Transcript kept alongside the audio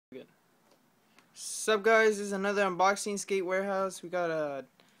Sup guys, this is another unboxing. Skatewarehouse. We got a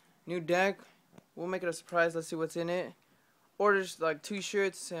new deck. We'll make it a surprise. Let's see what's in it. Orders like 2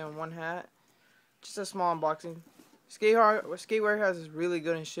 shirts and 1 hat. Just a small unboxing. Skatewarehouse is really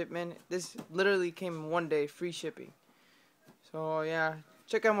good in shipment. This literally came in 1 day, free shipping. So yeah,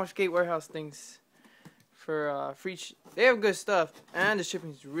 check out more Skatewarehouse things for free. They have good stuff and the shipping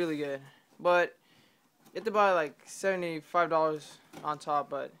is really good. But you have to buy like $75 on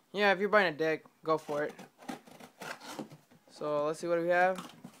top. But yeah, if you're buying a deck, go for it. So let's see what we have.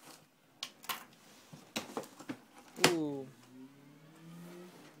 Ooh.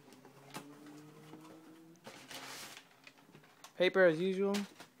 Paper as usual.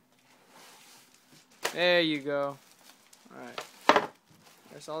 There you go. Alright.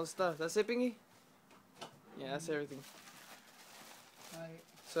 There's all the stuff. That's it, Pinky? Yeah, that's everything. Alright.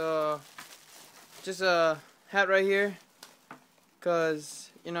 So, just a hat right here.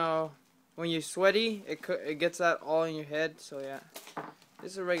 Because, you know, when you're sweaty, it gets that all in your head. So, yeah.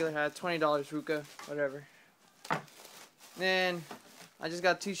 This is a regular hat. $20, Ruka. Whatever. Then, I just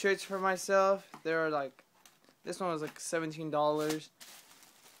got 2 shirts for myself. They're like, this one was like $17.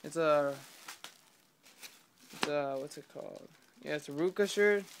 It's a what's it called? Yeah, it's a Ruka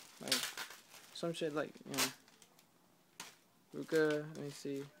shirt. Like, some shit like, you know. Ruka, let me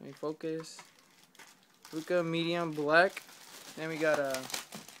see. Let me focus. Ruka medium black. Then we got a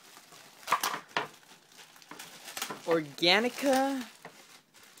Organica.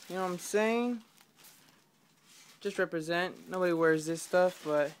 You know what I'm saying? Just represent. Nobody wears this stuff,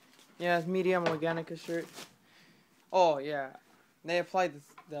 but yeah, it's medium Organica shirt. Oh yeah, they applied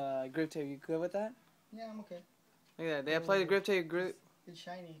the grip tape. You good with that? Yeah, I'm okay. Look at that. They applied the grip tape. It's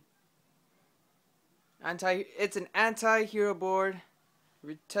shiny. It's an anti-hero board.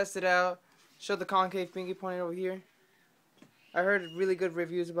 We tested it out. Showed the concave pinky pointing over here. I heard really good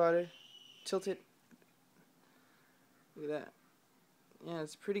reviews about it. Tilt it. Look at that. Yeah,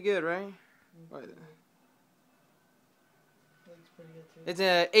 it's pretty good, right? Looks pretty good too. It's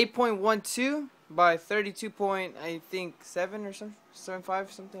a 8.12 by 32 I think 7 or something,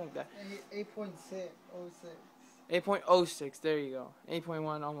 7.5, something like that. 8.06. 8.06. There you go.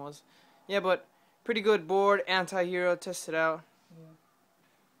 8.1 almost. Yeah, but pretty good board. Anti-hero. Test it out.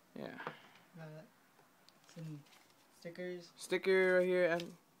 Yeah. Got some stickers. Sticker right here and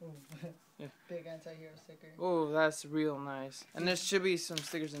yeah. Big anti-hero sticker. Oh, that's real nice. And there should be some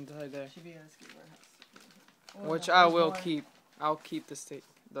stickers inside there. Should be a Skatewarehouse. Which I will keep. I'll keep the stickers.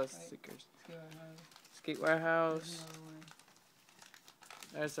 Skatewarehouse.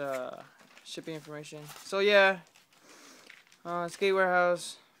 There's shipping information. So yeah,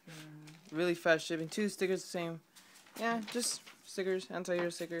 Skatewarehouse. Really fast shipping. 2 stickers the same. Yeah, just stickers. Anti-hero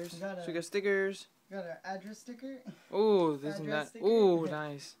stickers. So we got stickers. We got an address sticker. Ooh, this and that. Ooh,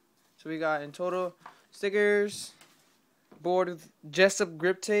 nice. So we got in total stickers, board with Jessup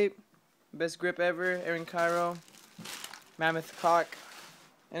grip tape, best grip ever, Erin Cairo, Mammoth Cock,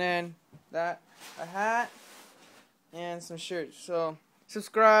 and then a hat, and some shirts. So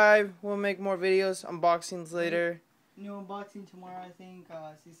subscribe. We'll make more videos, unboxings later. New unboxing tomorrow, I think.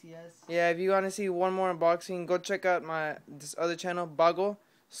 CCS. Yeah, if you want to see one more unboxing, go check out this other channel, Boggle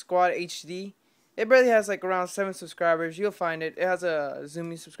Squad HD. It barely has like around 7 subscribers. You'll find it. It has a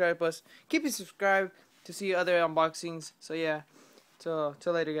Zoomy subscribe plus. Keep it subscribed to see other unboxings. So yeah, till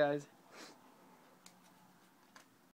later, guys.